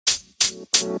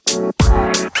You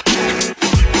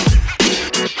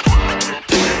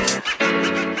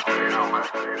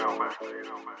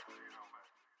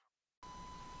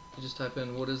just type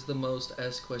in, what is the most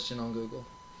asked question on Google?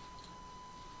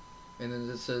 And then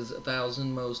it says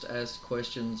 1,000 most asked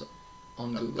questions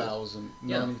on Google. 1,000.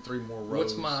 Yeah. 93 more rows.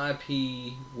 What's my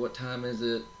IP? What time is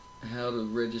it? How to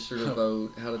register to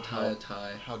vote? How to tie a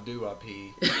tie? How do I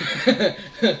pee?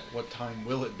 What time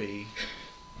will it be?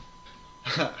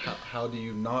 How do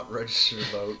you not register to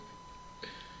vote?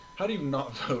 How do you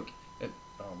not vote? And,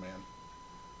 oh man.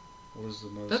 What is the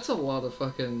most? That's a lot of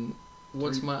fucking...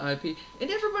 What's my IP? And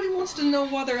everybody wants to know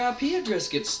why their IP address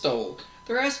gets stole.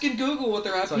 They're asking Google what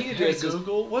their IP address is.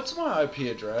 Google, what's my IP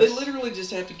address? They literally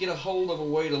just have to get a hold of a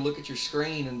way to look at your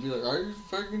screen and be like, "I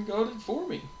fucking got it for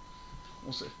me."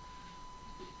 We'll see.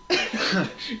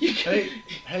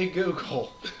 Hey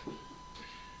Google.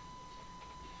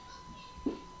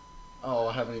 Oh,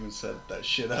 I haven't even set that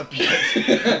shit up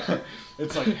yet.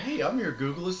 It's like, hey, I'm your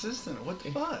Google Assistant. What the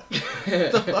fuck?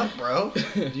 What the fuck, bro?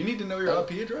 Do you need to know your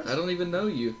IP address? I don't even know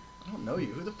you. I don't know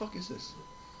you. Who the fuck is this?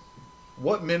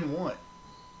 What men want?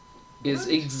 Is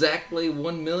exactly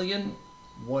 1 million?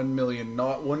 1 million,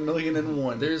 not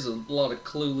 1,000,001. There's a lot of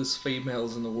clueless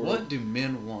females in the world. What do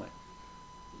men want?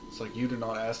 It's like you do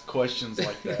not ask questions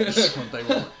like that. That's what they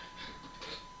want.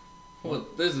 Well,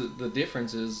 the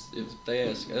difference is if they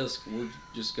ask us, we're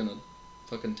just gonna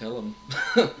fucking tell them.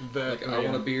 Like, I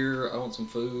want a beer, I want some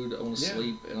food, I want to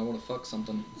sleep, and I want to fuck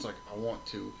something. It's like, I want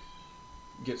to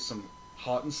get some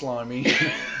hot and slimy.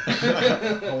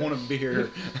 I want a beer.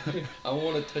 I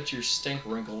want to touch your stink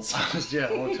wrinkles. Yeah,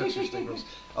 I want to touch your stink wrinkles.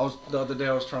 The other day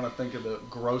I was trying to think of the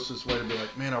grossest way to be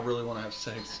like, man, I really want to have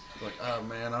sex. Like, oh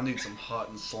man, I need some hot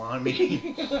and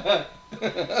slimy.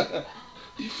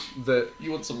 You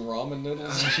want some ramen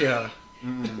noodles? Yeah.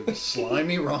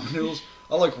 Slimy ramen noodles.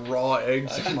 I like raw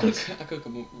eggs. I cook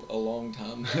them a long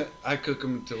time. I cook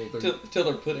them till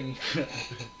they're pudding.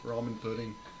 Ramen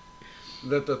pudding.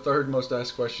 That the third most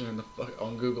asked question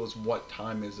on Google is what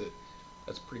time is it?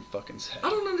 That's pretty fucking sad.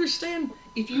 I don't understand.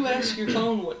 If you ask your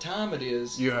phone what time it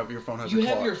is, your phone has a clock. You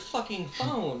have your fucking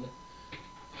phone.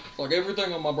 Like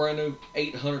everything on my brand new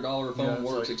 $800 phone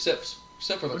works, like, except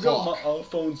for the clock. I got my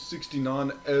iPhone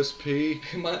 69 SP.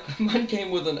 Mine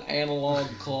came with an analog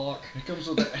clock. It comes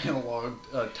with an analog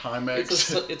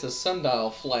Timex. It's a sundial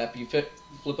flap. You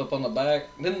flip up on the back.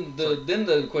 Then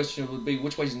the question would be,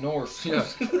 which way's north? Yeah.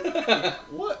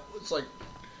 What? It's like,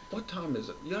 what time is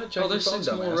it? You gotta check there's your phone,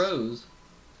 6 more dumbass. rows.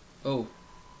 Oh,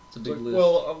 it's a big list.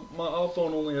 Well, my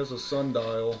iPhone only has a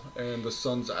sundial, and the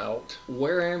sun's out.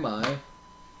 Where am I?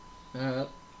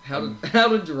 How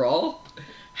to draw?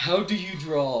 How do you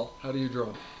draw? How do you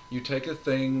draw? You take a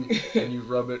thing and you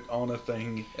rub it on a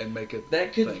thing and make it.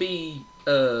 That could be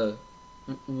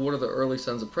what are the early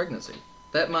signs of pregnancy?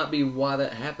 That might be why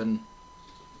that happened.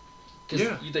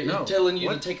 Because they're telling you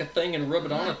to take a thing and rub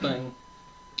it on a thing.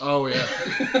 Oh yeah,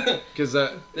 because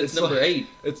it's number 8.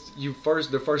 It's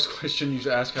the first question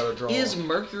you ask how to draw. Is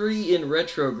Mercury in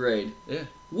retrograde? Yeah.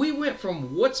 We went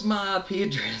from what's my IP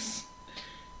address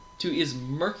to is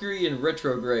Mercury in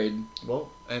retrograde. Well,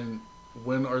 and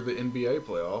when are the NBA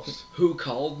playoffs? Who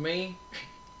called me?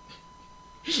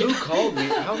 Who called me?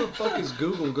 How the fuck is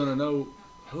Google gonna know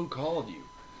who called you?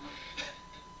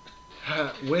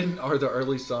 When are the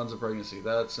early signs of pregnancy?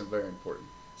 That's very important.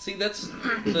 See, that's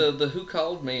the who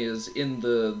called me is in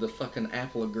the fucking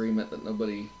Apple agreement that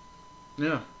nobody.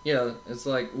 Yeah. Yeah, it's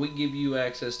like we give you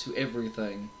access to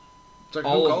everything. It's like,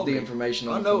 all of the information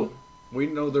on I know. Phone. We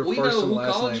know their first and last name. We know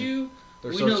who called you.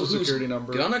 Their social security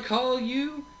number. Gonna call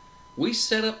you. We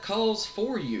set up calls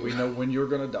for you. We know when you're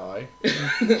gonna die.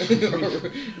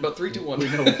 About 3, 2, 1. We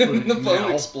know the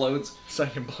phone explodes.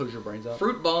 Second blows your brains out.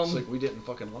 Fruit bomb. It's like we didn't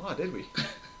fucking lie, did we?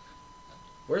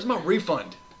 Where's my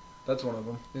refund? That's one of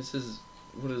them.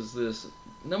 What is this?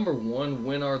 Number 1,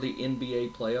 when are the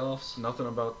NBA playoffs? Nothing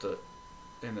about the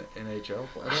NHL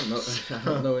playoffs. I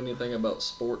don't know anything about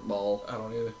sport ball. I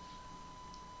don't either.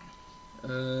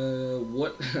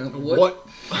 What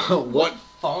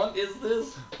font is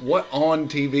this? What on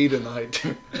TV tonight?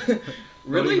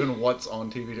 Really? Not even what's on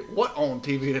TV. What on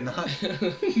TV tonight?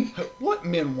 What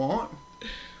men want?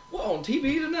 What on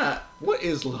TV tonight? What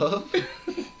is love?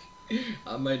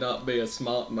 I may not be a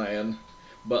smart man,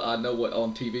 but I know what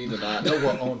on TV tonight. I know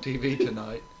what on TV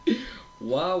tonight.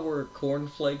 Why were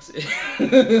cornflakes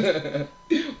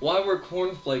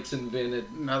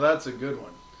invented? Now that's a good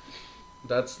one.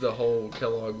 That's the whole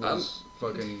Kellogg was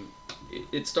fucking...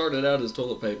 It started out as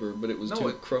toilet paper, but it was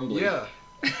too crumbly. Yeah,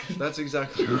 that's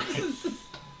exactly right.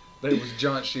 There was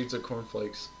giant sheets of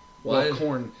cornflakes. Why? Well,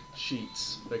 corn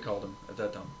sheets, they called them at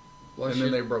that time.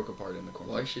 then they broke apart in the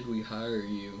cornflakes. Why should we hire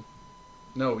you?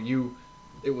 No,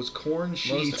 it was corn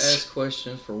sheets. Most asked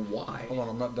questions for why. Hold on,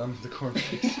 I'm not done with the corn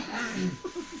sheets.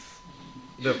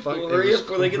 Hurry up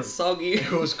before they get soggy.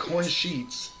 It was corn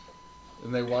sheets,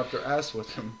 and they wiped their ass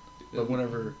with them. But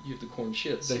whenever you have the corn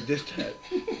shits, they did that.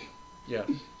 Yeah,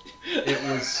 it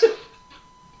was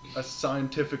a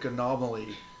scientific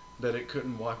anomaly that it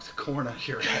couldn't wipe the corn out of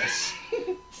your ass,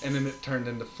 and then it turned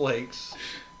into flakes,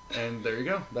 and there you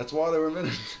go. That's why they were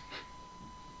invented.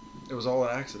 It was all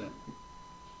an accident.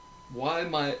 Why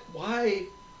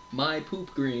my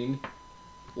poop green?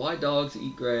 Why dogs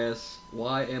eat grass?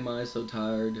 Why am I so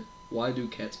tired? Why do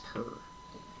cats purr?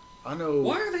 I know.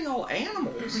 Why are they all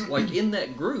animals? Like in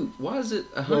that group? Why is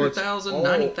it 100,000,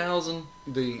 90,000?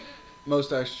 The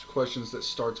most asked questions that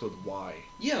starts with why.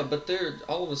 Yeah, but they're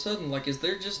all of a sudden like, is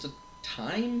there just a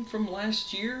time from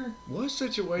last year? What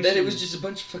situation? That it was just a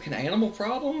bunch of fucking animal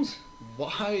problems?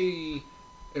 Why?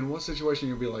 In what situation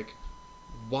you'll be like,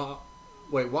 why?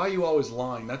 Wait, why are you always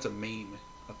lying? That's a meme,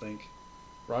 I think.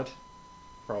 Right?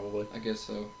 Probably. I guess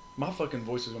so. My fucking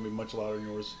voice is gonna be much louder than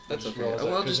yours. That's okay.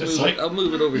 Well, I'll just move it. I'll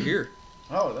move it over here.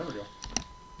 Oh, there we go.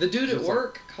 The dude at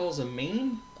work calls a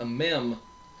meme a meme.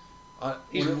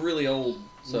 He's really old,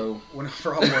 so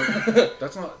whenever I work,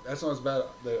 that's not as bad.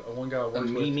 The one guy I worked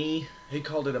with, he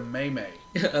called it a may-may.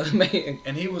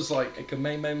 And he was like a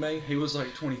may. He was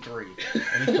like 23,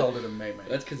 and he called it a may-may.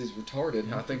 That's because he's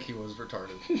retarded. I think he was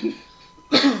retarded.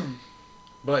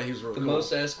 But he was really cool.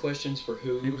 Most asked questions for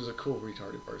who? He was a cool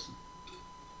retarded person.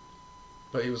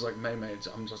 But he was like may-may.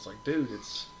 I'm just like, dude,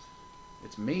 it's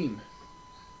meme.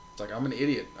 It's like, I'm an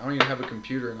idiot. I don't even have a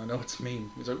computer, and I know it's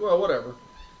meme. He's like, well, whatever.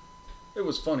 It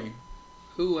was funny.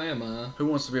 Who am I? Who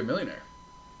wants to be a millionaire?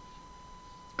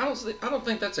 I don't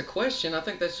think that's a question. I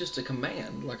think that's just a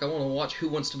command. Like, I want to watch Who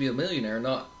Wants to Be a Millionaire,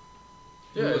 not...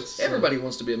 Yeah, everybody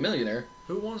wants to be a millionaire.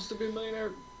 Who wants to be a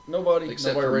millionaire? Nobody.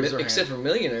 Except for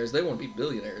millionaires, they want to be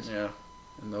billionaires. Yeah,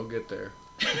 and they'll get there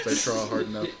if they try hard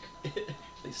enough.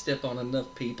 They step on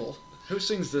enough people. Who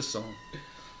sings this song?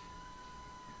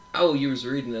 Oh, you was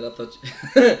reading it. I thought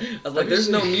I was like, "There's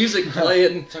no music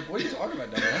playing." It's like, what are you talking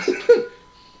about, dumbass?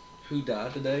 Who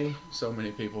died today? So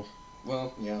many people.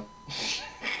 Well, yeah.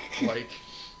 Like,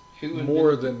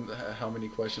 more than how many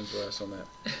questions were asked on that?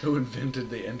 Who invented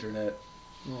the internet?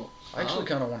 Well, I actually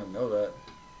kind of want to know that.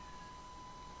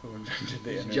 Who invented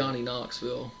the internet? Johnny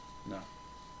Knoxville. No.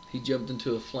 He jumped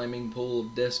into a flaming pool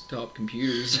of desktop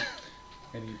computers.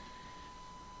 And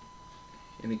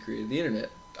he created the internet.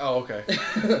 Oh, okay.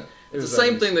 It's the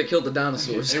same thing that killed the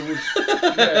dinosaurs.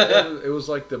 It was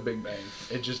like the Big Bang.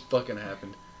 It just fucking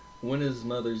happened. When is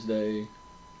Mother's Day?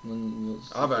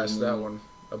 I've asked that one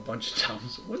a bunch of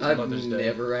times. When's Mother's Day?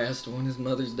 I've never asked when is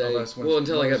Mother's Day. Well,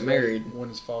 until I got married. When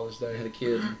is Father's Day? I had a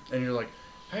kid. And you're like,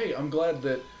 hey, I'm glad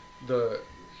that the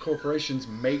corporations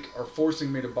are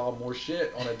forcing me to buy more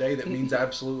shit on a day that means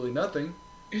absolutely nothing.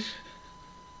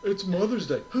 It's Mother's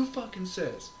Day. Who fucking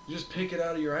says? You just pick it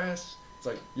out of your ass. It's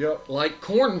like, yep. Like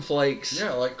cornflakes.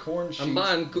 Yeah, like corn sheets. I'm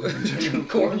buying corn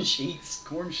sheets.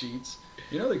 Corn sheets.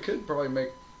 You know, they could probably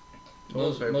make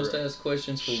most asked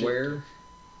questions for where.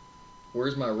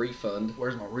 Where's my refund?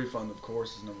 Where's my refund, of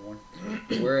course, is number one.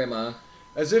 Where am I?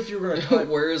 As if you're going to type...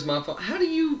 Where is my phone? How do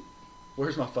you...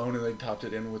 Where's my phone? And they typed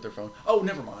it in with their phone. Oh,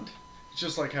 never mind. It's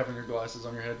just like having your glasses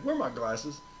on your head. Where are my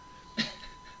glasses?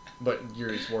 But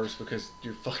yours worse because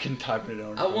you're fucking typing it on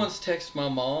your phone. I once texted my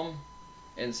mom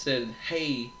and said,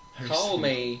 hey, call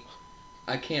me.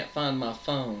 I can't find my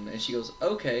phone. And she goes,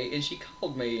 okay. And she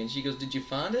called me and she goes, did you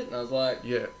find it? And I was like,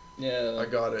 yeah. I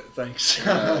got it. Thanks.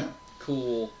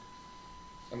 Cool.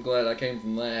 I'm glad I came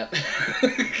from that.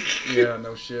 Yeah,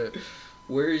 no shit.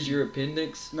 Where is your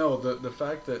appendix? No, the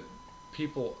fact that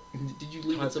people... Did you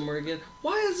leave it somewhere again?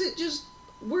 Why is it just...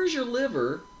 Where's your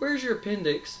liver? Where's your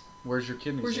appendix? Where's your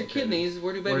kidneys? Where's your kidneys?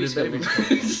 Where do babies come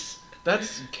from?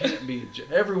 Can't be...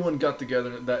 Everyone got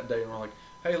together that day and were like,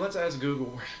 hey, let's ask Google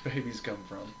where babies come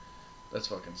from. That's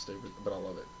fucking stupid, but I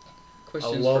love it.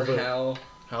 Questions for how...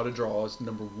 How to draw is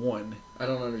number one. I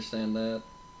don't understand that.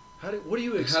 What do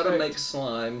you expect? How to make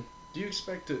slime. Do you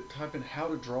expect to type in how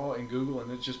to draw in Google and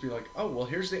it just be like, oh, well,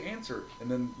 here's the answer. And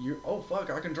then oh, fuck,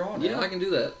 I can draw now. Yeah, I can do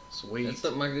that. Sweet. That's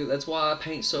something I can do. That's why I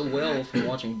paint so well from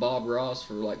watching Bob Ross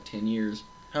for like 10 years.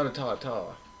 How to tie.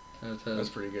 That's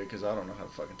pretty good because I don't know how to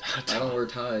fucking tie. I don't wear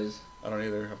ties. I don't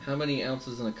either. How many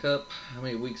ounces in a cup? How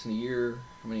many weeks in a year?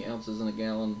 How many ounces in a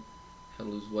gallon? How to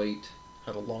lose weight?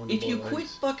 How to long If you quit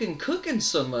fucking cooking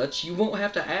so much, you won't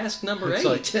have to ask number 8.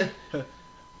 Like,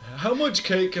 how much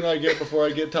cake can I get before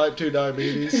I get type 2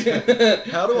 diabetes?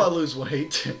 How do I lose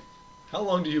weight? How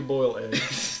long do you boil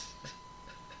eggs?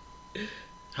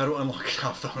 How to unlock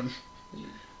an iPhone? You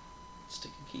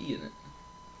stick a key in it.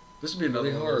 This would be another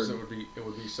Really one of those hard. that it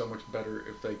would be so much better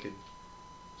if they could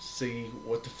see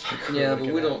what the fuck. Yeah, but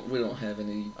we don't have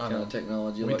any kind of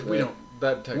technology like that. We don't.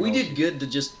 That technology. We did good to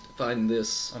just find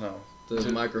this. I know.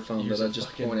 The microphone that I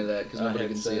just pointed at because nobody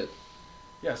can see it.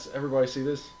 Yes, everybody see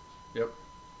this? Yep.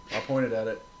 I pointed at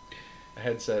it. A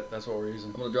headset. That's what we're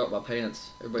using. I'm gonna drop my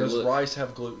pants. Everybody Does look. rice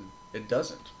have gluten? It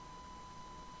doesn't.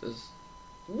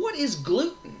 What is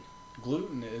gluten?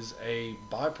 Gluten is a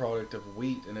byproduct of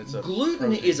wheat, and it's a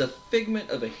gluten protein. is a figment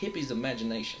of a hippie's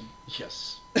imagination.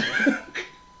 Yes.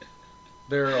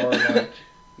 There are like.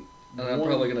 And I'm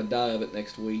probably gonna die of it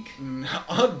next week.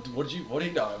 What did he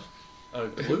die of?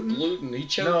 Gluten? Gluten. He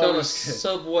choked on a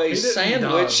Subway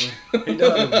sandwich. He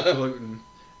died of gluten,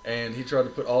 and he tried to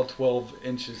put all 12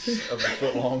 inches of the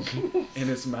foot long in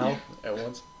his mouth at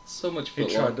once. So much He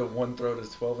foot tried to one throat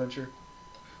his 12-incher,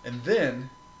 and then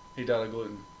he died of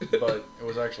gluten, but it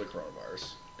was actually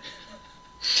coronavirus.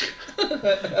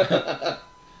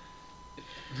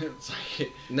 It's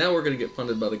like, now we're gonna get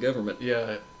funded by the government.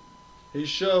 yeah, he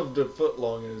shoved a foot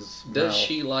long in his mouth. Does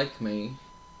she like me?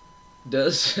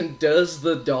 Does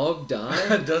the dog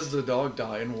die? Does the dog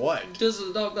die, and what? Does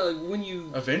the dog die when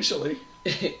you? Eventually.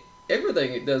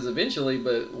 Everything it does eventually,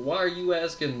 but why are you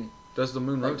asking? Does the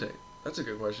moon rotate? That's a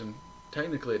good question.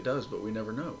 Technically it does, but we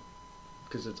never know.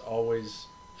 Because it's always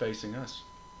facing us.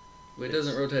 Well, it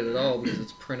doesn't rotate at all because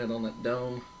it's printed on that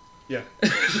dome. Yeah.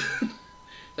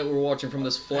 That we're watching from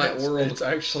this flat world. It's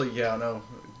actually, yeah, I know.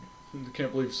 I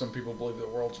can't believe some people believe the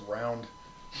world's round.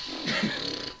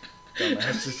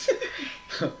 Dumbasses.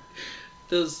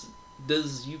 Does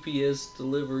UPS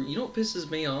deliver? You know what pisses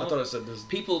me off? I thought it said this.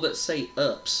 People that say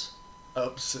ups.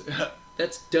 Ups.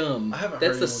 That's dumb. I haven't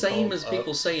That's heard the anyone same call as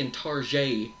people saying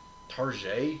Target.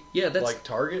 Target? Yeah, that's like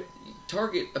Target.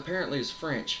 Target apparently is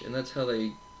French, and that's how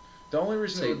they. The only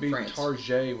reason say it would be France.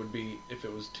 Target would be if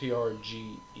it was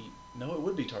TRGE. No, it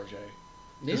would be Target.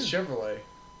 Yeah. It's Chevrolet.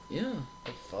 Yeah.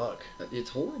 Oh fuck. It's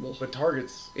horrible. But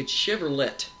Target's. It's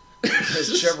Chevrolet.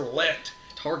 It's Chevrolet.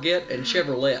 Target and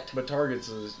Chevrolet. But Target's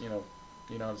is,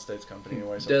 United States company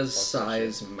anyway. So Does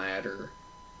size matter?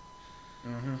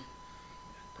 Mm-hmm.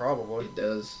 Probably. It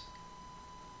does.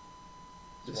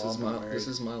 This Well,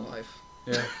 is my life.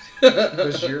 Yeah.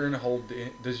 Does urine hold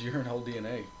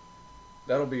DNA?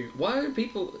 That'll be. Why are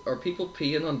people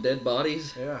peeing on dead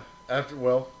bodies? Yeah.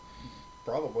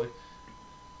 Probably.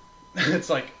 It's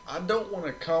like, I don't want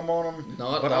to come on them,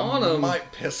 Not but on I 'em.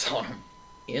 might piss on them.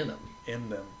 In them. In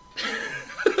them.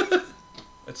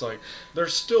 It's like, they're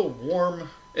still warm.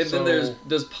 And so then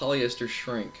does polyester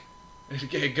shrink?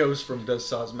 it goes from does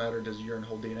size matter, does urine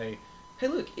hold DNA? Hey,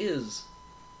 look, is.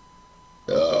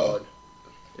 Oh, God.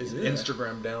 Is Yeah.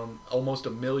 Instagram down? Almost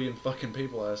 1 million fucking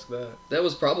people ask that. That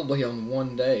was probably on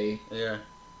one day. Yeah.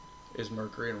 Is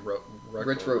Mercury and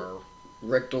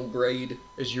Rectal grade.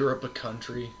 Is Europe a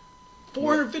country?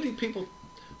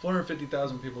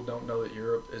 450,000 people don't know that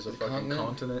Europe is a fucking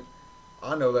continent.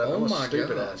 I know that. Oh I'm a my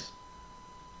stupid God. ass.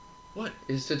 What?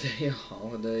 Is today a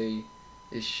holiday?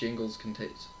 Is shingles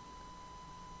contagious?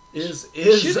 Is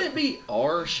Shouldn't it be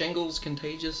are shingles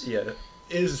contagious? Yeah.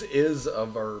 Is a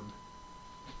verb.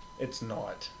 It's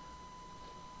not.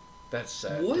 That's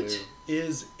sad. What? Dude.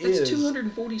 Is That's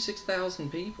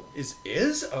 246,000 people. Is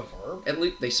a verb? At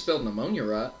least they spelled pneumonia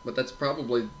right, but that's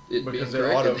probably it Because being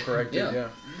they're corrected.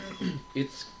 auto-corrected, yeah.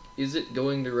 Is it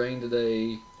going to rain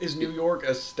today? Is New York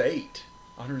a state?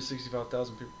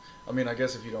 165,000 people. I mean, I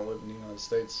guess if you don't live in the United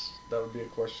States, that would be a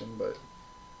question, but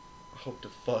I hope to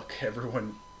fuck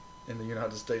everyone in the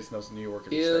United States knows New York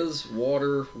is a state. Is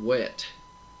water wet?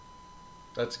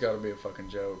 That's got to be a fucking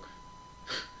joke.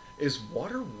 Is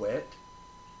water wet?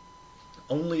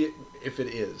 Only if it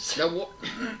is. Now,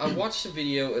 I watched a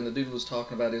video and the dude was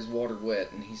talking about is water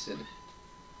wet, and he said,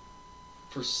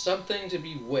 for something to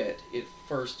be wet, it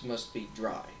first must be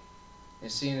dry.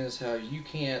 And seeing as how you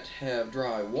can't have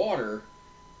dry water,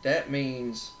 that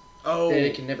means that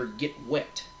it can never get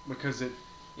wet. Because it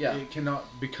Yeah. it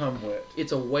cannot become wet.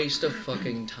 It's a waste of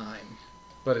fucking time.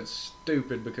 But it's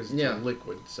stupid because it's a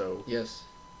liquid, so... Yes.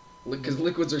 Because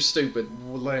liquids are stupid.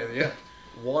 Yeah.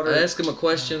 Water... I ask them a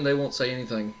question, they won't say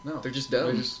anything. No. They're just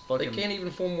dumb. They can't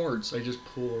even form words. They just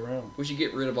pool around. We should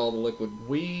get rid of all the liquid.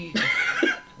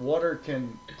 Water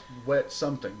can wet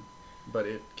something, but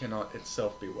it cannot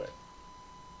itself be wet.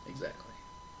 Exactly.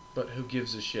 But who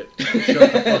gives a shit?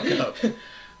 Shut the fuck up.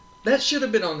 That should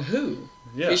have been on Who.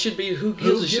 Yeah. It should be Who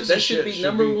Gives a Shit. That should be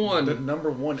number one. The number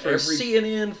one for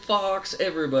CNN, Fox,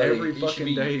 everybody. Every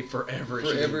fucking day, forever.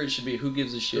 Forever it should be Who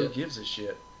Gives a Shit. Who gives a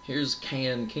shit? Here's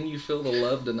Can you feel the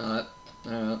love tonight?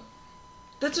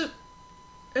 That's it.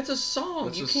 That's a song.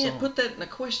 That's you a can't song. put that in the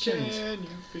questions. Can you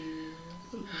feel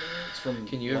the love? It's from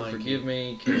Can you ever Lion forgive King.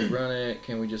 me? Can you run it?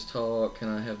 Can we just talk? Can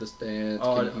I have this dance?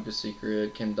 Oh, Can you I- keep a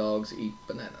secret? Can dogs eat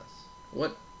bananas?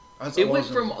 What? That's It all I went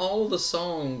was from gonna- all the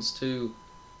songs to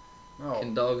Oh,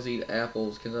 can dogs eat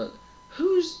apples?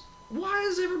 Why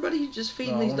is everybody just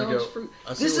feeding No, I these wanna dogs go- fruit?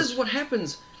 I see This what is what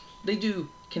happens. They do.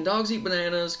 Can dogs eat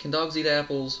bananas? Can dogs eat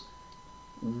apples?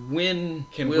 When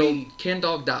can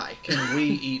dog die? Can we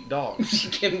eat dogs?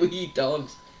 Can we eat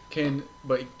dogs?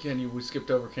 We skipped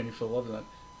over Can You Feel Love Tonight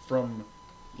from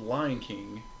Lion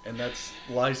King, and that's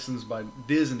licensed by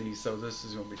Disney, so this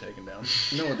is going to be taken down.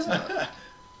 No, it's not.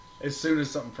 As soon as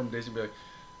something from Disney be like,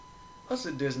 us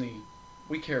at Disney,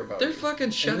 we care about They're you. fucking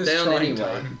In shut this down trying anyway.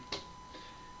 time.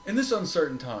 In this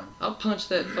uncertain time. I'll punch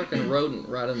that fucking rodent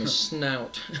right in the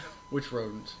snout. Which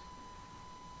rodents?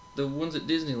 The ones at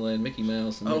Disneyland, Mickey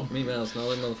Mouse and Oh. Minnie Mouse and all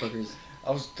them motherfuckers.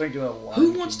 I was thinking of Lion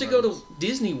Who King wants to go rodents. to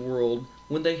Disney World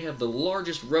when they have the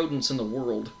largest rodents in the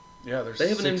world Yeah, there's They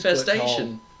have an 6 foot tall-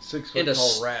 infestation 6 foot and a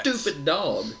tall rats. stupid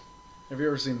dog? Have you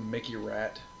ever seen Mickey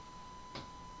Rat?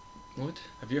 What?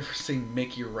 Have you ever seen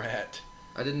Mickey Rat?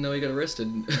 I didn't know he got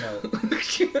arrested. No.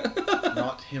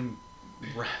 Not him.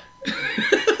 Rat.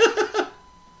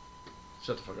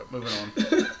 Shut the fuck up. Moving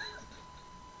on.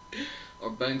 Are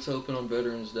banks open on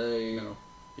Veterans Day? No.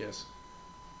 Yes.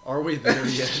 Are we there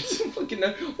yet? Fucking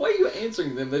no. Why are you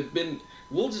answering them? They've been.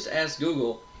 We'll just ask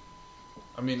Google.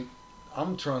 I mean,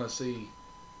 I'm trying to see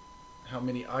how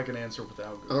many I can answer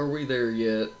without Google. Are we there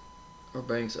yet? Are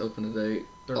banks open today?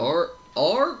 They're-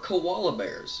 Are koala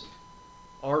bears?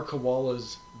 Are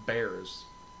koalas bears?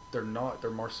 They're not.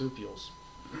 They're marsupials.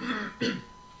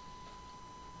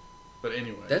 But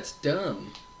anyway. That's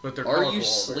dumb. But they're Are called you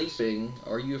koala bears. sleeping?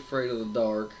 Are you afraid of the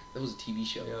dark? That was a TV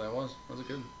show. Yeah, that was a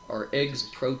good. Are eggs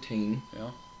protein?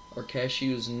 Yeah. Are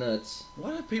cashews nuts?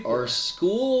 Why do people? Are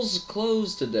schools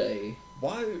closed today?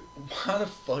 Why the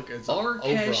fuck is Are over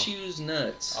cashews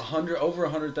nuts? over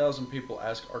 100,000 people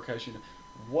ask are cashew nuts?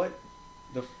 What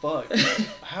the fuck?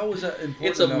 How is that important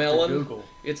It's a enough melon. to Google?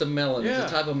 It's a melon. Yeah.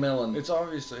 It's a type of melon. It's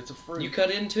obviously it's a fruit. You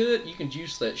cut into it, you can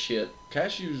juice that shit.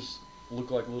 Cashews look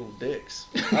like little dicks.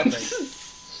 I think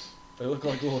they look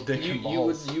like little dick and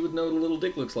balls. You would know what a little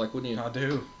dick looks like, wouldn't you? I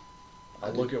do. I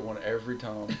I do. look at one every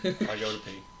time I go to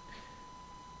pee.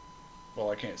 Well,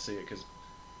 I can't see it because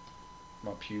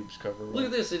my pubes cover. Look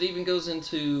at this. It even goes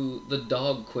into the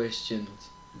dog questions.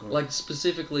 Like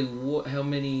specifically, how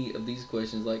many of these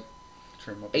questions? Like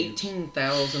trim my pubes.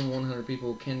 18,100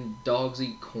 people. Can dogs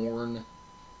eat corn?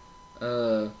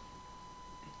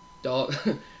 Dog.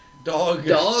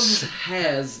 Dogs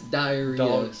has diarrhea.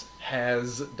 Dogs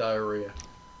has diarrhea.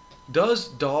 Does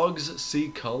dogs see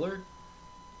color?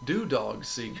 Do dogs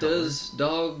see color? Does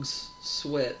dogs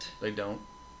sweat? They don't.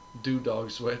 Do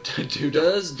dogs sweat? Do dogs?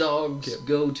 Does dogs Yep.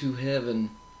 go to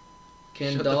heaven?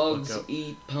 Can Shut the fuck dogs up.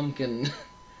 eat pumpkin?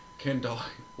 Can dog?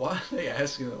 Why are they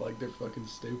asking it like they're fucking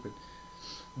stupid?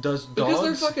 Does Because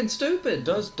dogs? they're fucking stupid.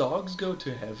 Does dogs go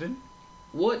to heaven?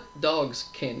 What dogs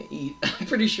can eat? I'm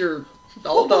pretty sure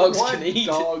all dogs What can eat.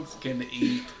 Dogs can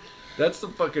eat. That's the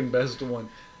fucking best one.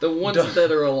 The ones Do-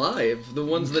 that are alive. The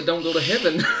ones that don't go to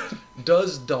heaven.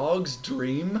 Does dogs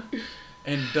dream?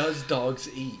 And does dogs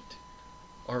eat?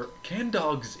 Or can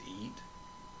dogs eat?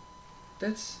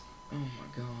 That's... Oh my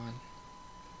god.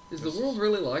 Is This the world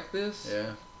really like this?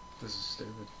 Yeah, this is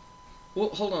stupid. Well,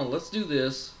 hold on. Let's do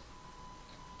this.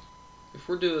 If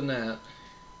we're doing that,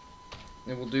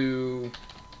 then we'll do...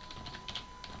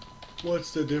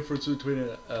 What's the difference between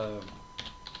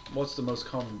what's the most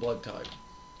common blood type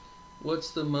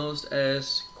What's the most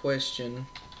asked question?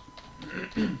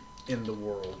 in the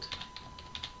world?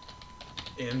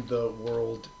 In the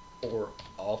world or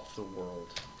off the world?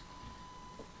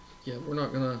 Yeah, we're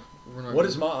not gonna... What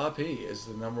is my IP? Is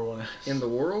the number one In the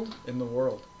world? in the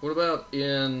world? What about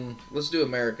in... Let's do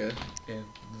America. In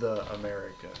the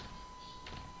America.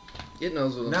 It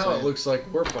knows what I'm Now saying. it looks like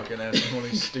we're fucking asking one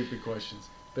of these stupid questions.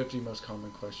 50 most common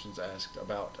questions asked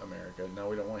about America. No,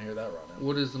 we don't want to hear that right now.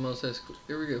 What is the most asked...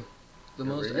 Here we go. The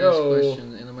Here most we asked go.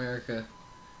 question in America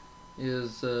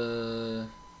is...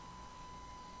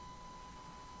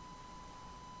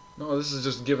 No, this is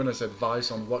just giving us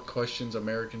advice on what questions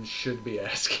Americans should be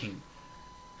asking.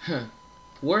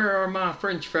 Where are my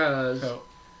french fries? No.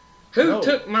 Who No.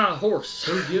 took my horse?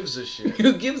 Who gives a shit?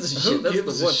 Who gives a shit? Who That's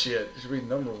gives the a one. shit? It should be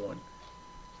number one.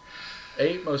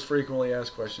 8 most frequently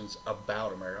asked questions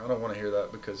about America. I don't want to hear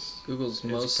that because Google's it's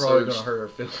most probably going to searched hurt our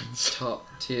feelings. top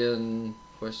 10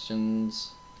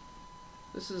 questions.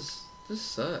 This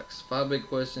sucks. 5 big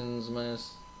questions,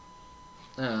 mass.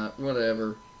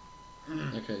 Whatever.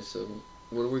 Okay, so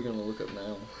what are we gonna look up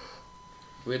now?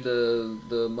 We had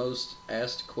the most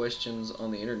asked questions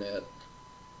on the internet.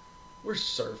 We're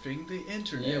surfing the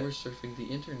internet. Yeah, we're surfing the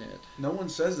internet. No one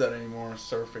says that anymore,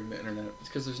 surfing the internet. It's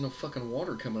because there's no fucking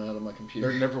water coming out of my computer.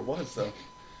 There never was, though.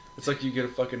 It's like you get a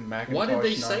fucking Macintosh. Why did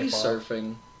they say 95.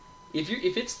 surfing?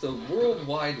 If it's the World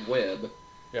Wide Web.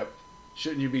 Yep.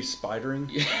 Shouldn't you be spidering?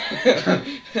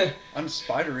 I'm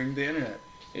spidering the internet.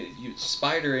 You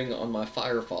spidering on my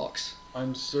Firefox.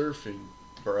 I'm surfing,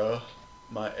 bruh.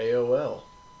 My AOL.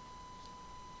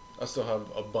 I still have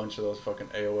a bunch of those fucking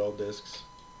AOL discs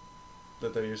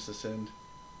that they used to send.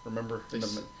 Remember? They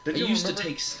used to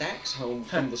take stacks home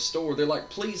from the store. They're like,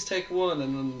 please take one,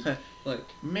 and then like,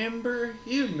 remember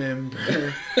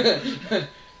the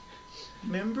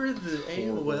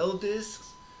AOL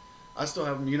discs? I still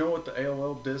have them. You know what the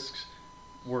AOL discs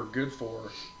were good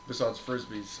for, besides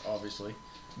frisbees, obviously,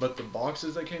 but the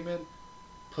boxes that came in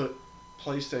put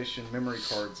PlayStation memory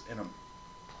cards in them.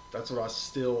 That's what I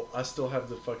still have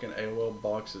the fucking AOL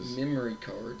boxes. Memory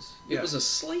cards. Yeah. It was a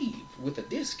sleeve with a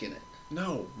disc in it.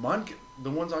 No,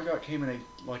 the ones I got came in a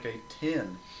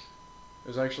tin. It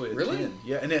was actually a tin.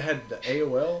 Yeah, and it had the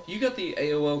AOL. You got the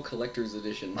AOL collector's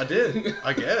edition. I did,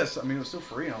 I guess. I mean, it was still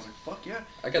free, and I was like, fuck yeah.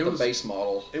 I got the base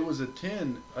model. It was a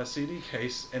CD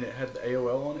case, and it had the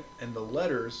AOL on it, and the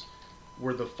letters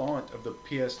were the font of the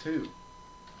PS2.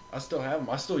 I still have them.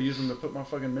 I still use them to put my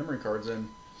fucking memory cards in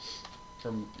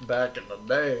from back in the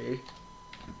day.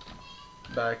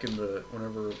 Back in the,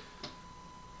 whenever...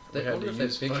 I wonder if they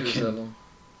have pictures of them.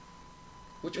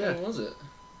 Which one was it?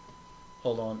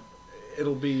 Hold on.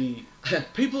 It'll be...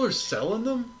 People are selling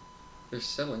them? They're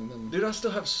selling them. Dude, I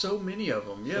still have so many of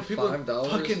them. Yeah, for people $5? are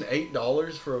fucking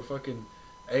 $8 for a fucking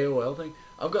AOL thing.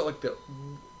 I've got like the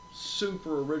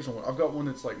super original one. I've got one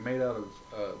that's like made out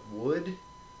of wood.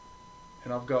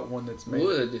 And I've got one that's made...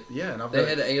 Wood? Yeah, and They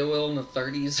had AOL in the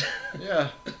 30s? Yeah.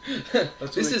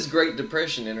 This is Great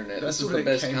Depression internet. This is the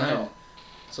best kind. Out.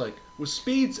 It's like, with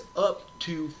speeds up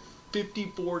to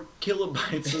 54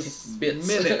 kilobytes a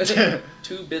minute.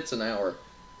 2 bits an hour.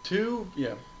 2?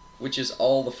 Yeah. Which is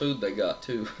all the food they got,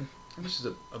 too. Which is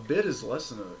a bit is less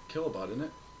than a kilobyte, isn't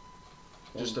it?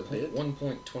 Just a bit?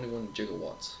 1.21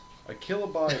 gigawatts. A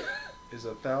kilobyte is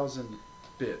 1,000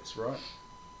 bits, right?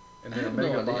 And then a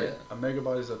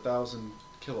megabyte is 1,000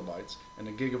 kilobytes, and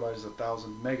a gigabyte is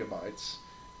 1,000 megabytes,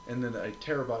 and then a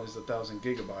terabyte is 1,000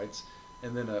 gigabytes,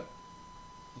 and then a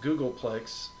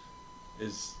Googleplex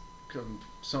is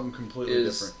something completely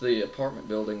different. The apartment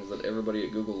buildings that everybody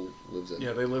at Google lives in.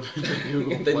 Yeah, they live in the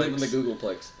Googleplex. They live in the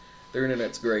Googleplex. Their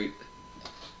internet's great.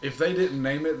 If they didn't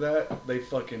name it that, they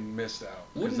fucking missed out.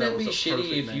 Wouldn't that be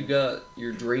shitty if you got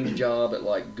your dream job at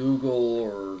like Google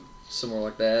or somewhere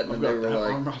like that, and they were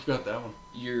like, I've got that one.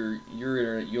 Your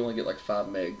internet, you only get like 5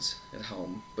 megs at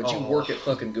home, but you work at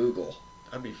fucking Google.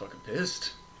 I'd be fucking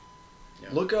pissed. Yeah.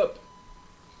 Look up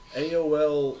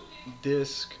AOL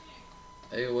disk.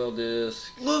 AOL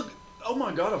disk. Look! Oh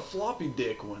my god, a floppy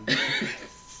dick one.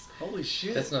 Holy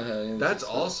shit. That's not how. That's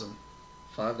awesome.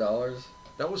 $5.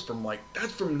 That was from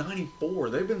that's from '94.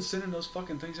 They've been sending those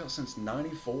fucking things out since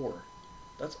 '94.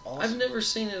 That's awesome. I've never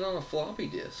seen it on a floppy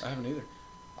disk. I haven't either.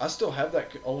 I still have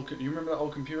that old. You remember that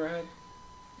old computer I had?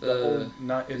 In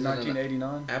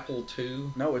 1989. Apple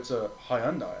II. No, it's a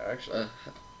Hyundai actually.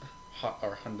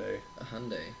 Or Hyundai. A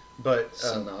Hyundai. But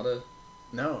Sonata.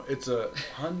 No, it's a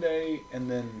Hyundai, and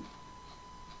then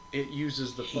it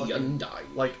uses the fucking Hyundai.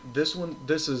 Like this one.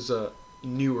 This is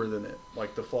newer than it.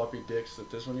 Like the floppy disks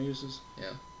that this one uses.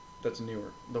 Yeah. That's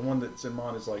newer. The one that's in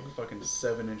mine is like fucking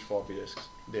 7-inch floppy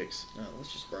disks. Oh,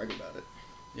 let's just brag about it.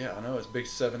 Yeah, I know, it's big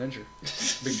 7-incher.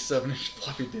 Big 7-inch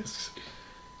floppy disks.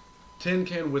 Tin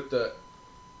can with the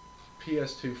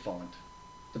PS2 font.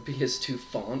 The PS2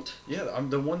 font? Yeah,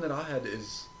 the one that I had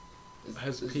has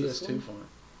PS2 font.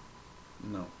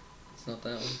 No. It's not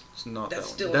that one? It's not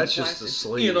That's that one. Still that's just the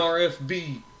sleeve.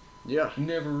 NRFB. Yeah.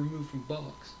 Never removed from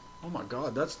box. Oh my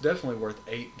god, that's definitely worth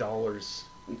 $8.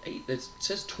 It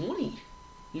says 20.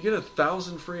 You get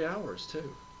 1,000 free hours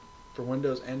too. For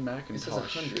Windows and Macintosh. It says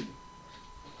 100.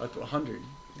 100.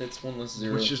 That's one less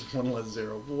zero. Which is one less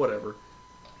zero. Whatever.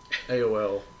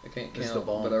 AOL. I can't is count, the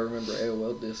bomb. but I remember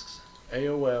AOL discs.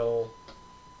 AOL.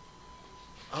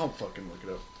 I'll fucking look it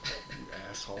up. You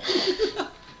asshole.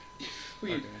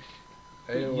 Wait, okay.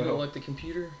 AOL. You don't like the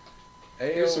computer?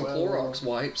 AOL. Here's some Clorox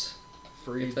wipes.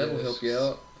 Free if that'll help you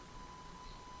out.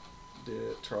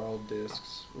 Trial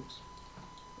discs. Oops.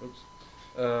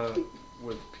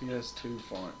 With PS2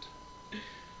 font.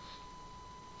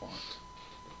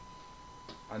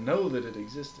 I know that it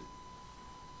existed.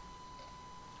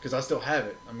 Because I still have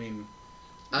it. I mean...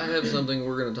 I have something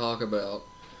we're going to talk about.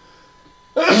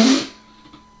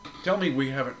 Tell me we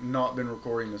haven't not been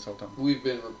recording this whole time. We've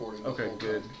been recording the Okay, whole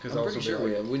good. time. Because I'm also pretty sure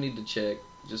we have. We need to check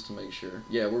just to make sure.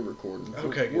 Yeah, we're recording.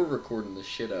 Okay, we're recording the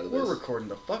shit out of this. We're recording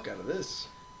the fuck out of this.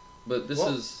 But this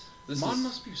is... Mine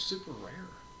must be super rare.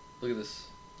 Look at this.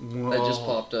 Whoa. That just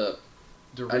popped up.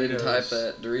 Doritos. I didn't type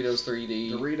that. Doritos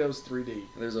 3D. Doritos 3D.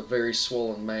 There's a very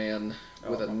swollen man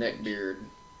with a neck gosh. beard.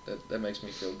 That makes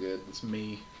me feel good. It's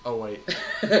me. Oh, wait.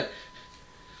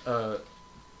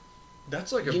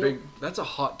 That's like that's a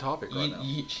hot topic right now.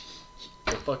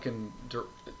 The fucking...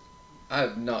 I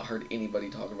have not heard anybody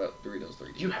talking about Doritos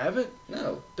 3D. You haven't?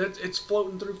 No. It's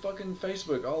floating through fucking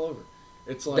Facebook all over.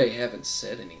 It's like... They haven't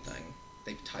said anything.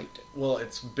 They've typed it. Well,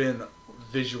 it's been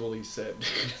visually said.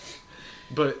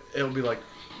 But it'll be like,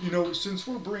 since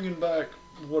we're bringing back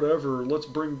whatever, let's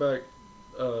bring back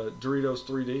Doritos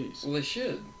 3Ds. Well, they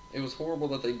should. It was horrible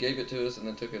that they gave it to us and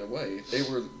then took it away.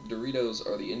 Doritos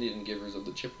are the Indian givers of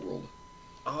the chip world.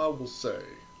 I will say,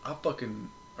 I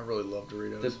really love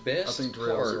Doritos. The best I think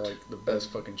Doritos part are like the best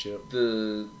fucking chip.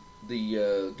 The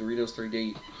Doritos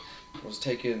 3D was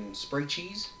taking spray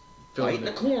cheese, biting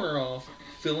the corner off,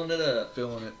 filling it up,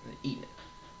 and eating it.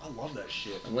 I love that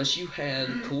shit. Unless you had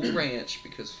Cool Ranch,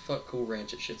 because fuck Cool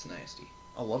Ranch, that shit's nasty.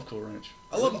 I love Cool Ranch.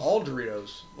 I love all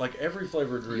Doritos. Like every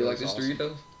flavor of Doritos. You like this awesome.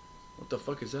 Dorito? What the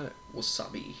fuck is that?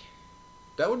 Wasabi.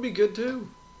 That would be good too.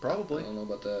 Probably. I don't know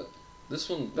about that. This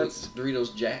one, that's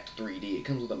Doritos Jack 3D. It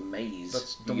comes with a maze.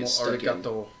 That's Domo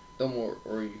arigato. Domo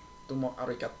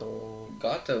arigato.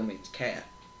 Gato means cat.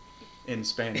 In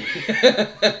Spanish.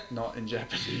 Not in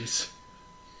Japanese.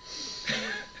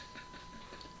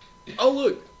 Oh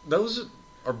look, those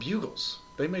are bugles.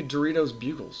 They made Doritos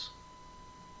bugles.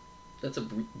 That's a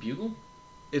bugle?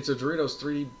 It's a Doritos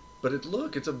 3D, but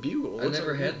it's a bugle. I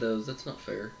never had those. That's not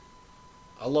fair.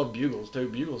 I love bugles too.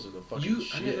 Bugles are the fucking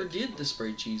shit. I never did the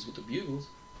spray cheese with the bugles.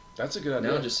 That's a good idea.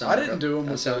 Now I just sound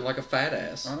I sound like a fat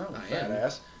ass. I know, fat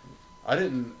ass. I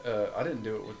didn't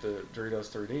do it with the Doritos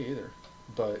 3D either.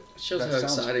 But it shows how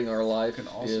exciting our life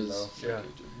awesome, is. Though. Yeah.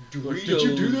 Doritos. Did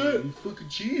you do that? You fucking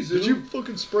cheese. Did you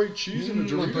fucking spray cheese in a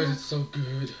Dorito? I bet it's so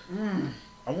good.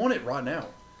 I want it right now.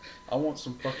 I want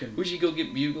some fucking... We should go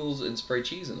get bugles and spray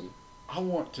cheese in them. I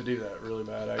want to do that really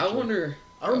bad, actually. I wonder...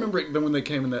 I remember it when they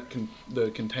came in that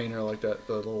the container like that,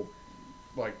 the little,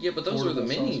 like... Yeah, but those were the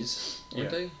minis,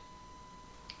 weren't they?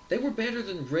 They were better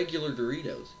than regular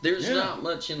Doritos. There's not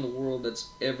much in the world that's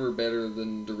ever better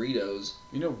than Doritos.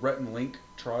 You know, Rhett and Link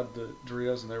tried the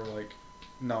Doritos and they were like,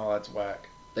 "Nah, that's whack."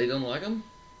 They don't like them?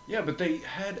 Yeah, but they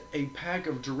had a pack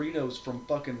of Doritos from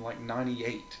fucking like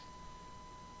 '98.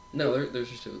 No, they're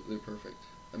perfect.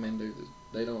 I mean,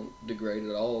 they don't degrade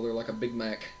at all. They're like a Big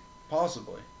Mac.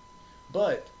 Possibly,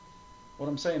 but what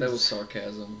I'm saying that was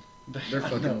sarcasm. They're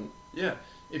fucking yeah.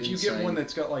 If you get one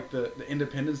that's got like the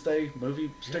Independence Day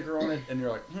movie sticker on it, and you're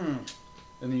like, and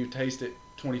then you taste it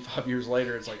 25 years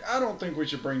later, it's like, I don't think we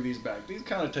should bring these back. These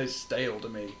kind of taste stale to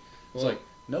me. It's like,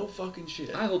 no fucking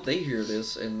shit. I hope they hear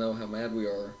this and know how mad we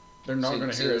are. They're not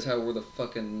going to hear it. That's how we're the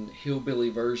fucking hillbilly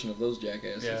version of those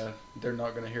jackasses. Yeah, they're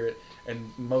not going to hear it,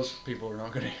 and most people are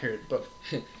not going to hear it. But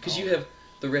because you have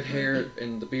the red hair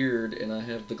and the beard, and I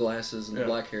have the glasses and the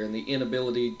black hair, and the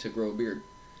inability to grow a beard.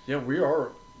 Yeah, we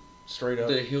are. Straight up.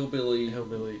 The hillbilly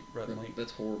Rhett and Link.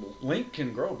 That's horrible. Link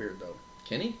can grow a beard though.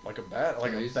 Can he? Like a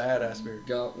badass beard.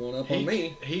 Got one up on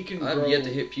me. He can. I've yet to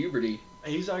hit puberty.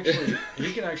 He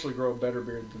can actually grow a better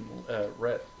beard than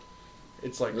Rhett.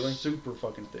 It's like super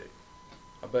fucking thick.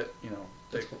 I bet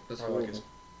thick. That's probably like his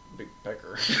big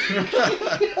pecker.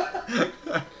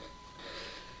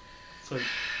 So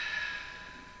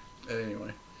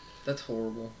anyway. That's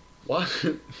horrible. What?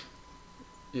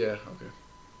 Yeah. Okay.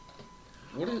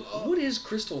 What is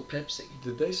Crystal Pepsi?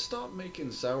 Did they stop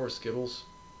making sour Skittles?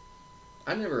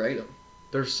 I never ate them.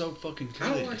 They're so fucking good.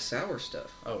 I don't like sour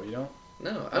stuff. Oh, you don't?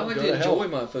 No, I like to enjoy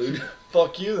my food.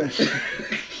 Fuck you then.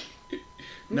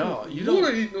 No, you don't.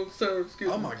 I eat no sour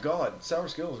Skittles. Oh my god, sour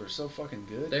Skittles are so fucking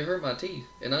good. They hurt my teeth,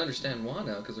 and I understand why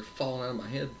now, because they're falling out of my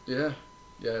head. Yeah.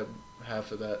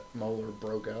 Half of that molar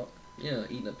broke out. Yeah,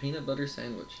 eating a peanut butter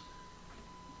sandwich.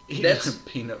 That's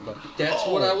peanut butter. That's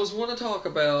what I was want to talk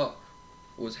about.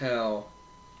 Was how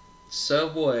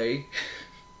Subway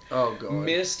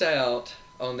missed out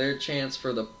on their chance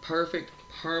for the perfect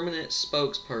permanent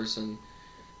spokesperson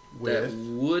that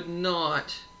would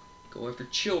not go after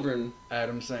children.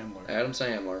 Adam Sandler.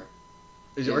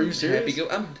 Are you serious?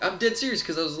 I'm dead serious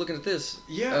because I was looking at this.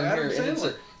 Yeah, Adam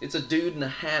Sandler. It's a dude in a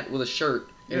hat with a shirt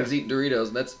and he's eating Doritos.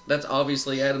 And that's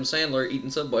obviously Adam Sandler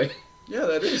eating Subway. Yeah,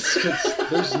 that is.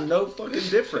 There's no fucking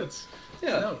difference.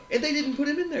 Yeah, no. And they didn't put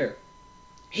him in there.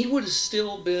 he would have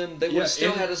still been. They would have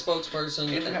still had a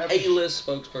spokesperson, an A-list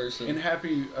spokesperson. In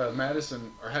Happy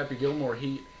Madison or Happy Gilmore,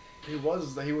 he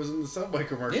was in the Subway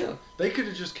commercial. Yeah. They could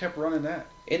have just kept running that.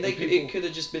 And it could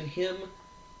have just been him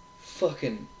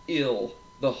fucking ill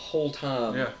the whole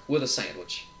time with a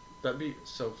sandwich. That'd be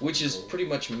so Which is pretty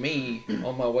much me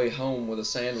on my way home with a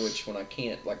sandwich when I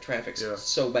can't, like, traffic's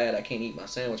so bad I can't eat my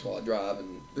sandwich while I drive.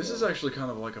 And this is actually kind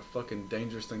of like a fucking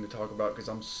dangerous thing to talk about because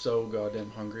I'm so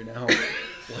goddamn hungry now.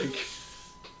 Like,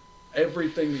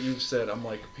 everything that you've said, I'm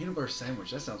like, peanut butter sandwich,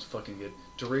 that sounds fucking good.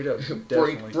 Dorito,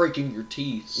 definitely. Breaking your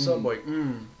teeth. Subway,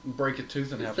 break a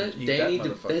tooth and have to eat that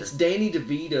motherfucker. That's Danny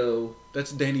DeVito.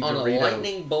 That's Danny on Dorito. A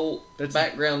lightning bolt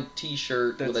background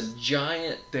T-shirt with a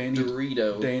giant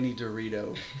Dorito. Danny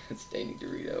Dorito. It's Danny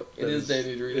Dorito. It is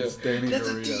Danny Dorito. It's Danny That's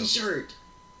Dorito. That's a T-shirt.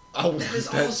 Oh, that's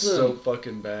awesome. So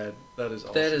fucking bad. That is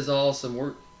awesome. That is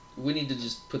awesome. We need to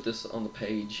just put this on the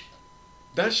page.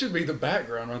 That should be the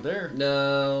background right there.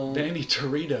 No. Danny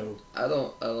Dorito. I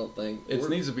don't think it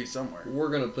needs to be somewhere. We're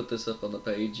gonna put this up on the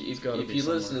page. If you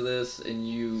listen to this and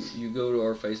you go to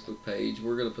our Facebook page,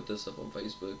 we're gonna put this up on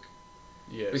Facebook.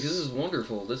 Yes. Because this is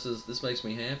wonderful. This makes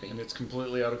me happy. And it's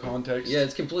completely out of context. Yeah,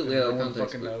 it's completely out of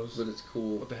context. Fucking knows. But it's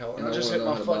cool. What the hell? And I just hit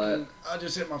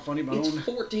my funny bone. It's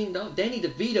 $14. Danny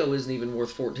DeVito isn't even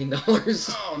worth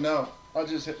 $14. Oh no! I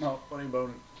just hit my funny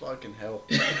bone. Fucking hell.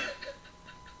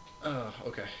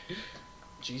 Okay.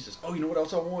 Jesus. Oh, you know what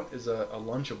else I want is a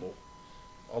Lunchable.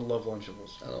 I love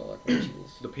Lunchables. I don't like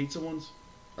Lunchables. The pizza ones?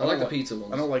 I like the pizza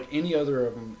ones. I don't like any other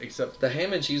of them except... The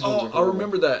ham and cheese ones are horrible. I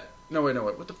remember that. No, wait.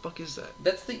 What the fuck is that?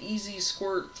 That's the Easy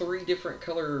Squirt 3 different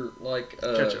color, like...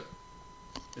 ketchup.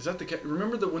 Is that the...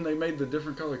 Remember that when they made the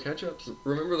different color ketchups?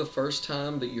 Remember the first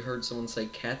time that you heard someone say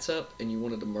catsup and you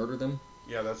wanted to murder them?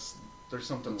 Yeah, there's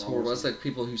something wrong. Horrible. That's like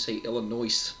people who say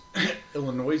Illinois.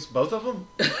 Illinois, both of them?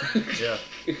 Yeah.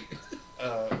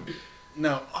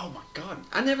 No. Oh my god.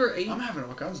 I never ate. I'm having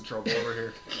all kinds of trouble over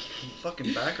here.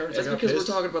 Fucking back hurts. That's because we're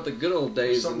talking about the good old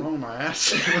days. There's something wrong with my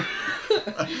ass.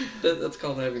 That's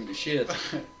called having to shit.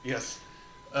 Yes.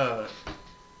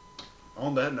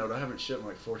 On that note, I haven't shit in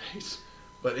like 4 days.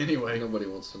 But anyway. Nobody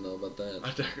wants to know about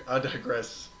that. I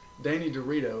digress. Danny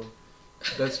Dorito.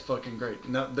 That's fucking great.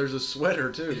 Now there's a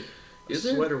sweater too. Is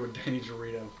there? Sweater with Danny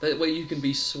Dorito. That way you can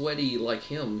be sweaty like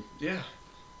him. Yeah.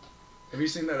 Have you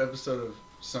seen that episode of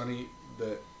Sunny?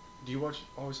 Do you watch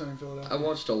Always Sunny in Philadelphia? I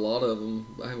watched a lot of them.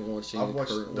 I haven't watched any. I've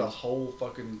watched the whole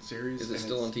fucking series. Is it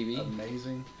still on TV?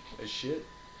 Amazing as shit.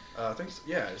 I think so.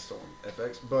 Yeah, it's still on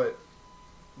FX. But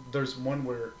there's one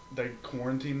where they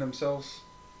quarantine themselves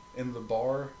in the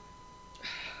bar,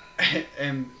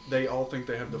 and they all think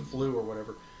they have the flu or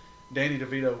whatever. Danny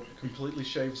DeVito completely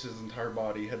shaves his entire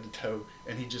body, head to toe,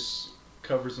 and he just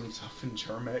covers himself in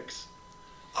Germ-X.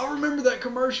 I remember that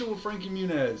commercial with Frankie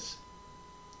Muniz.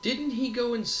 Didn't he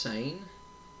go insane?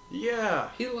 Yeah.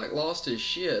 He, like, lost his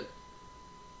shit.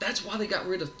 That's why they got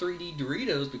rid of 3D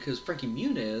Doritos, because Frankie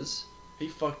Muniz... He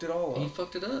fucked it all up. He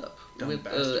fucked it up. Dumb with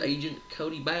Agent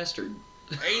Cody Bastard.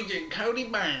 Agent Cody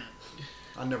Bastard.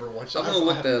 I never watched that. I'm gonna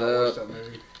look that up. Watched that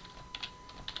movie.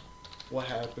 What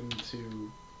happened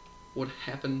to... What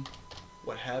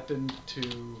happened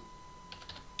to...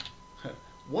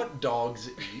 What dogs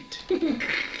eat?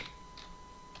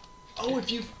 Oh,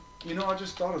 if you... You know, I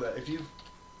just thought of that. If you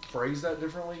phrase that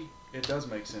differently, it does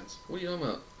make sense. What are you talking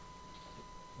about?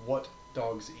 What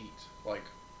dogs eat. Like,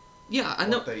 yeah, I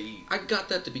know. What they eat. I got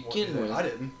that to begin with. I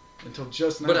didn't. Until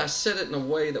just now. But I said it in a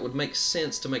way that would make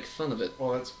sense to make fun of it.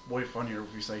 Well, that's way funnier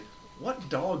if you say, what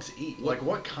dogs eat? Like,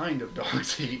 what kind of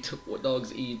dogs eat? What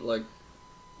dogs eat, like...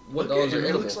 What dogs are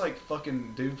edible? He looks like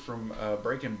fucking dude from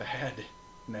Breaking Bad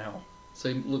now.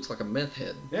 So he looks like a meth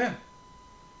head. Yeah.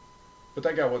 But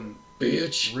that guy wasn't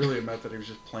bitch really a meth head. He was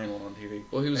just playing one on TV.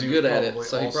 Well, he was good at it,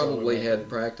 so he probably had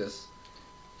practice.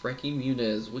 Frankie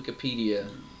Muniz, Wikipedia.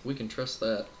 We can trust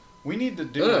that. We need to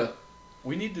do...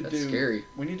 We need to That's scary.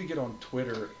 We need to get on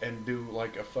Twitter and do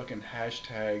like a fucking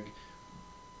hashtag...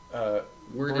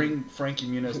 bring Frankie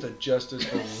Muniz to justice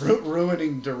for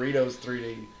ruining Doritos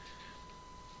 3D.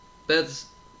 That's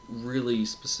really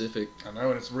specific. I know,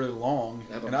 and it's really long.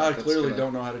 And I clearly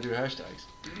don't know how to do hashtags.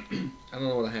 I don't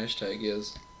know what a hashtag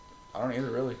is. I don't either,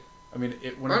 really. I mean, I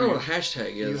don't know what a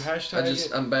hashtag is. You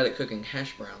hashtag I'm bad at cooking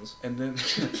hash browns. And then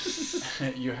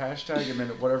you hashtag, and then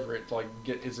whatever it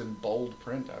is in bold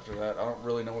print after that. I don't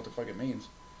really know what the fuck it means.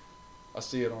 I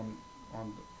see it on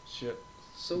shit.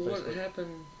 So what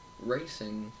happened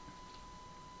racing?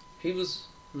 He was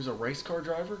a race car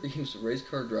driver? He was a race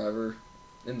car driver.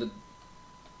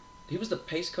 He was the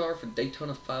pace car for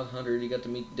Daytona 500. He got to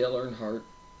meet Dale Earnhardt.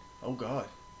 Oh, God.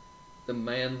 The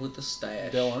man with the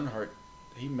stash. Dale Earnhardt,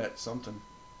 he met something.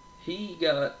 He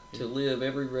got to live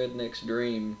every redneck's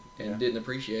dream and Yeah. didn't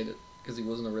appreciate it because he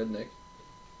wasn't a redneck.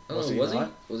 I don't Was know, he was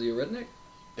not? he? Was he a redneck?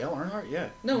 Dale Earnhardt, yeah.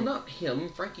 No, not him.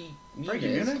 Frankie Muniz. Frankie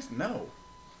Muniz? No.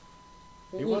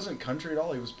 He Well, wasn't country at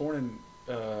all. He was born in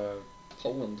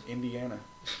Poland. Indiana.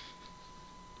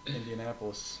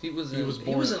 Indianapolis. He was He in was he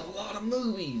born was in- in a lot of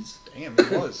movies. Damn,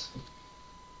 he was.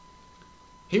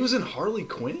 He was in Harley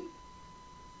Quinn?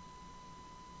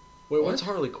 Wait, what's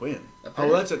What? Harley Quinn?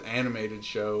 Apparently- Oh, that's an animated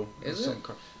show. Is of it?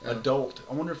 some Oh. adult.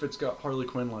 I wonder if it's got Harley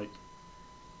Quinn, like,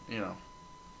 you know,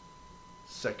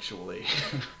 sexually.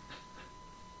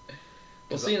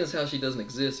 Well, 'Cause seeing as how she doesn't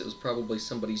exist, it was probably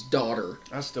somebody's daughter.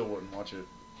 I still wouldn't watch it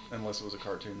unless it was a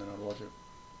cartoon. Then I'd watch it.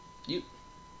 You,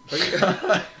 are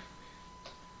you?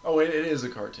 Oh, it is a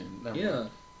cartoon. Never Yeah, mind.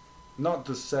 Not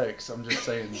the sex. I'm just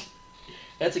saying.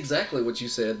 that's exactly what you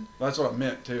said. That's what I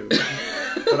meant too.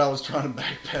 But I was trying to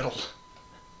backpedal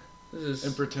This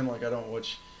and is, pretend like I don't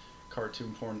watch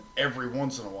cartoon porn every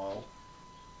once in a while.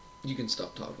 you can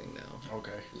stop talking now.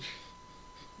 Okay.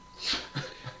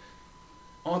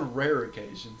 On rare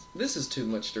occasions. This is too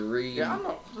much to read. Yeah, I'm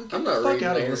not. Get I'm the not fuck reading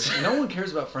out of all here. this. No one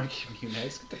cares about Frankie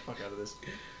Muniz. Get the fuck out of this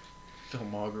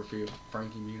filmography of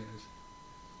Frankie Muniz.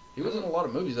 He was in a lot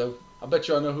of movies though. I bet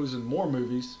you I know who's in more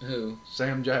movies. Who?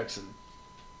 Sam Jackson.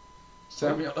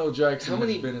 Samuel L. Jackson How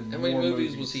many? has been in How more many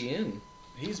movies was he in?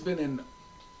 He's been in.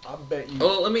 I bet you.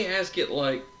 Oh, let me ask it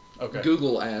like Okay.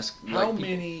 Google asked. How like,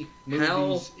 many How-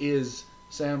 movies is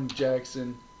Sam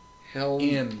Jackson How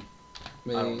in?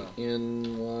 many? I don't know.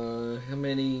 In how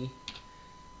many?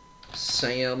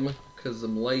 Sam, because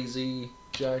I'm lazy.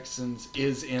 Jackson's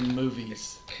is in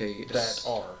movies Okay, that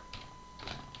are.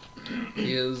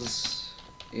 is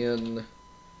in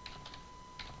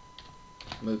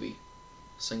movie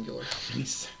singular.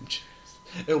 Sam Jackson.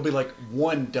 It'll be like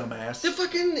one dumbass. The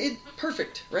fucking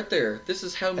perfect right there. This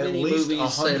is how At many least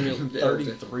movies Samuel.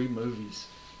 133 movies.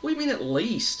 What do you mean at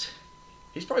least?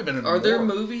 He's probably been in Are more. there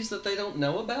movies that they don't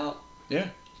know about? Yeah.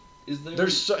 Is there?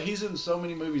 He's in so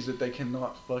many movies that they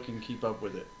cannot fucking keep up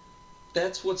with it.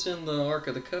 That's what's in the Ark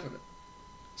of the Covenant.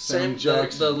 Sam The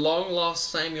Jackson. long lost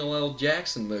Samuel L.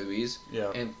 Jackson movies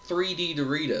Yeah. and 3D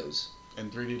Doritos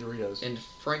And 3D Doritos. and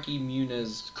Frankie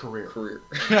Muniz career. career.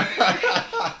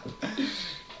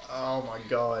 Oh my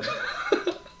god.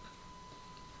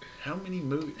 How many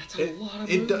movies? That's a lot of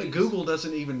movies. Google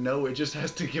doesn't even know. It just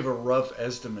has to give a rough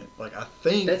estimate. Like, I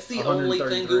think That's the only thing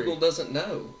 133. Google doesn't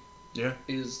know. Yeah.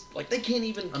 Is like they can't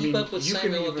even I keep mean, up with you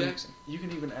can Samuel L. even- Jackson. You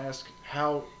can even ask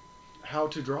how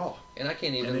to draw. And I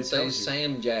can't And even it say tells you.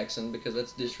 Sam Jackson because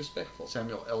that's disrespectful.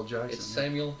 Samuel L. Jackson. It's yeah.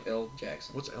 Samuel L.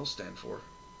 Jackson. What's L stand for?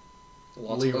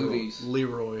 Lots Leroy. of movies.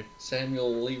 Leroy.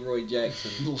 Samuel Leroy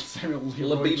Jackson. Samuel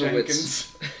Leroy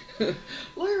Jenkins. Lebibowitz.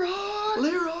 Leroy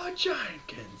Leroy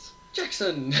Jenkins.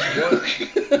 Jackson. What?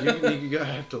 you gotta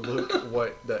have to look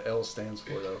what the L stands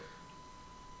for though.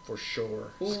 For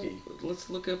sure. Well, Ski. let's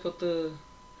look up at the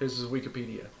This is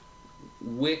Wikipedia.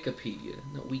 Wikipedia,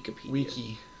 not Wikipedia.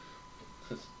 Wiki.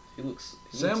 He looks.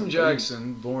 Sam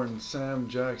Jackson, born Sam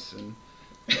Jackson.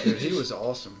 Dude, he was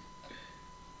awesome.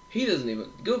 He doesn't even.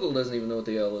 Google doesn't even know what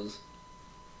the L is.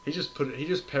 He just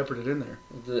peppered it in there.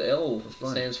 The L For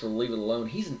fun. stands for leave it alone.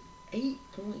 He's an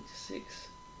 8.6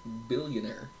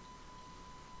 billionaire.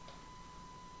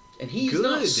 And he's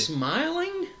not Good.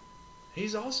 smiling?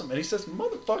 He's awesome. And he says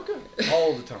motherfucker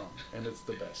all the time. And it's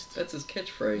the best. That's his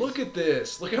catchphrase. Look at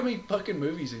this. Look how many fucking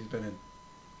movies he's been in.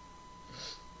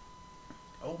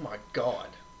 Oh my god.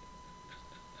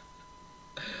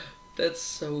 That's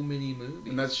so many movies.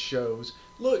 And that's shows.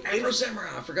 Look, Afro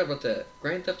Samurai, I forgot about that.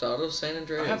 Grand Theft Auto, San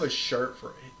Andreas. I have a shirt for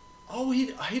it. Oh, he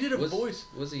did a voice.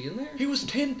 Was he in there? He was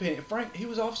Tenpenny. Frank, he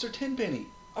was Officer Tenpenny.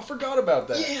 I forgot about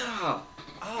that. Yeah!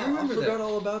 I remember forgot that.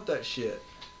 all about that shit.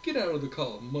 Get out of the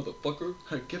car, motherfucker.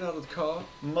 Get out of the car,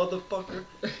 motherfucker.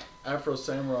 Afro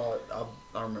Samurai,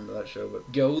 I remember that show,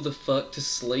 but Go the fuck to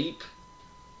sleep.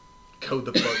 go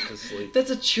the fuck to sleep. That's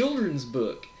a children's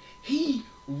book. He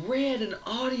read an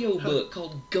audio book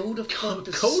called Go to Fuck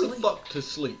to Go Sleep. the fuck to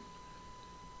sleep.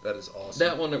 That is awesome.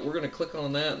 That one, we're going to click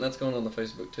on that, and that's going on the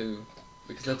Facebook too.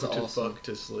 Because that's Go to awesome. fuck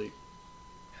to sleep.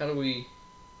 How do we...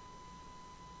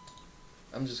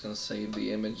 I'm just going to save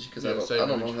the image, because Yeah, I save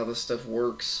don't know image. how this stuff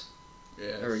works.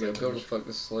 Yeah. There we go, same Go to image. Fuck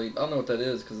to Sleep. I don't know what that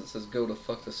is, because it says Go to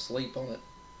Fuck to Sleep on it.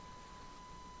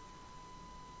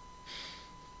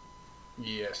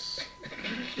 Yes.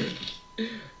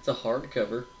 It's a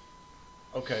hardcover.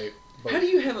 Okay. But, How do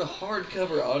you have a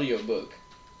hardcover audiobook?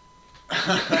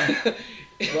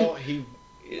 well, I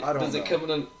don't Does it know. come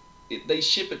in they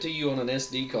ship it to you on an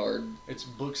SD card. it's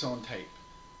books on tape.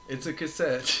 It's a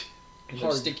cassette. And they're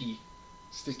Hard. sticky.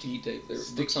 Sticky tape. There.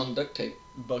 Books on duct tape.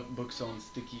 Books on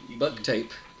sticky. Buck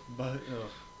tape. But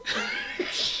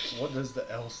what does the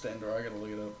L stand for? I gotta look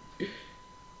it up.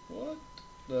 What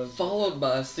does Followed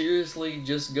by seriously,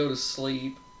 just go to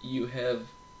sleep. You have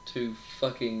to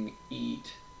fucking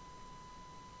eat.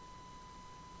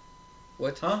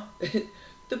 What? Huh?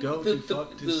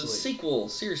 the sequel.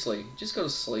 Seriously, just go to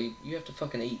sleep. You have to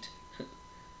fucking eat.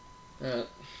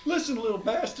 Listen, little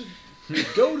bastard.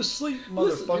 Go to sleep,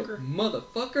 motherfucker.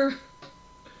 Motherfucker.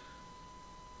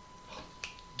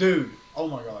 Dude. Oh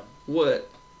my god. What?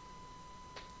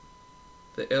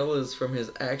 The L is from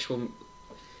his actual...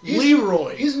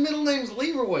 Leroy. His middle name's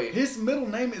Leroy. His middle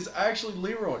name is actually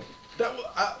Leroy.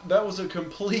 That was a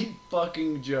complete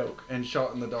fucking joke and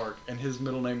shot in the dark. And his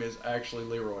middle name is actually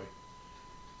Leroy.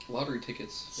 Lottery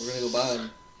tickets. We're gonna go buy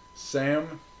them.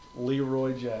 Sam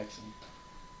Leroy Jackson.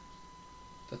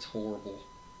 That's horrible.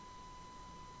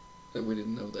 That we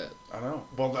didn't know that. I know.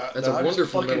 Well, that's a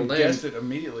wonderful middle name. I guessed it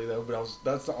immediately though, but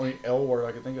that's the only L word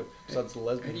I could think of besides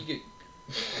lesbian. How do you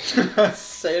get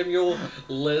Samuel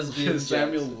Lesbian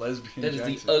Samuel Jackson? Lesbian That is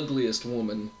Jackson. the ugliest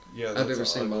woman I've ever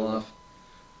seen in my life.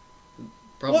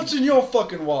 Probably. What's in your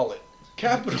fucking wallet?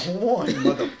 Capital One,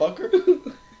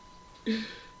 motherfucker.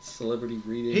 Celebrity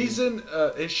reading. He's in.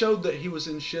 It showed that he was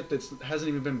in shit that hasn't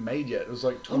even been made yet. It was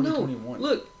like 2021. No.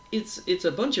 Look, it's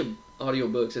a bunch of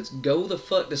audiobooks. It's Go the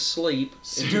Fuck to Sleep.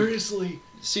 Seriously?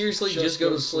 Seriously, just go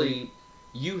to sleep.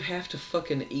 You have to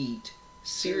fucking eat.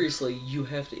 Seriously, you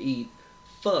have to eat.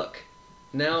 Fuck.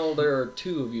 Now there are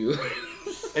two of you.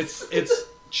 It's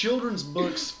children's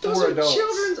books for Those are adults.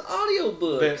 Children's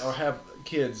audiobooks. That have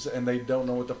kids and they don't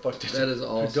know what the fuck to do. That is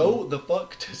awesome. Go the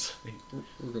fuck to sleep.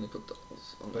 We're gonna put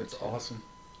those on. That's awesome.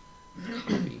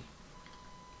 Copy.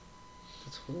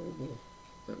 That's horrible.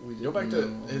 That we Go back didn't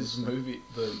to know his all this movie,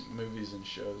 the movies and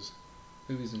shows.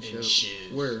 movies and And shows.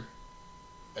 shows. Where?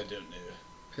 I don't know.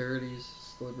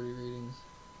 Parodies, celebrity readings.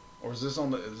 Or is this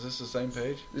is this the same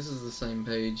page? This is the same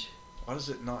page. Why does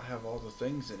it not have all the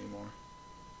things anymore?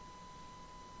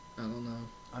 I don't know.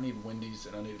 I need Wendy's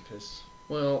and I need a piss.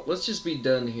 Well, let's just be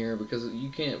done here because you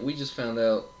can't. We just found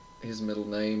out his middle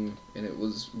name and it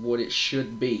was what it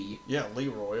should be. Yeah,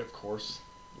 Leroy, of course.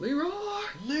 Leroy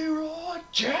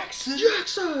Jackson.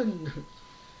 Jackson.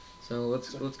 So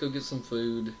let's go get some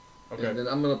food. Okay. And then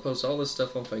I'm gonna post all this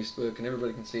stuff on Facebook and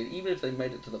everybody can see it, even if they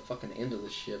made it to the fucking end of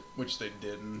this shit. Which they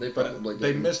didn't. They But probably they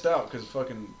didn't. missed out because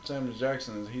fucking Samuel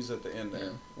Jackson he's at the end there. Yeah.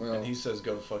 Well, And he says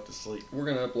go to fuck to sleep. we're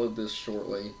gonna upload this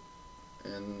shortly,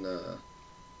 and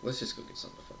let's just go get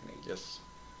something to fucking eat. Yes.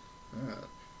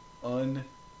 All right.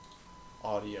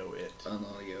 Audio it.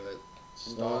 Unaudio it.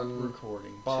 Stop 1,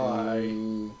 recording. Bye.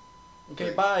 2, Okay,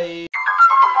 3. bye.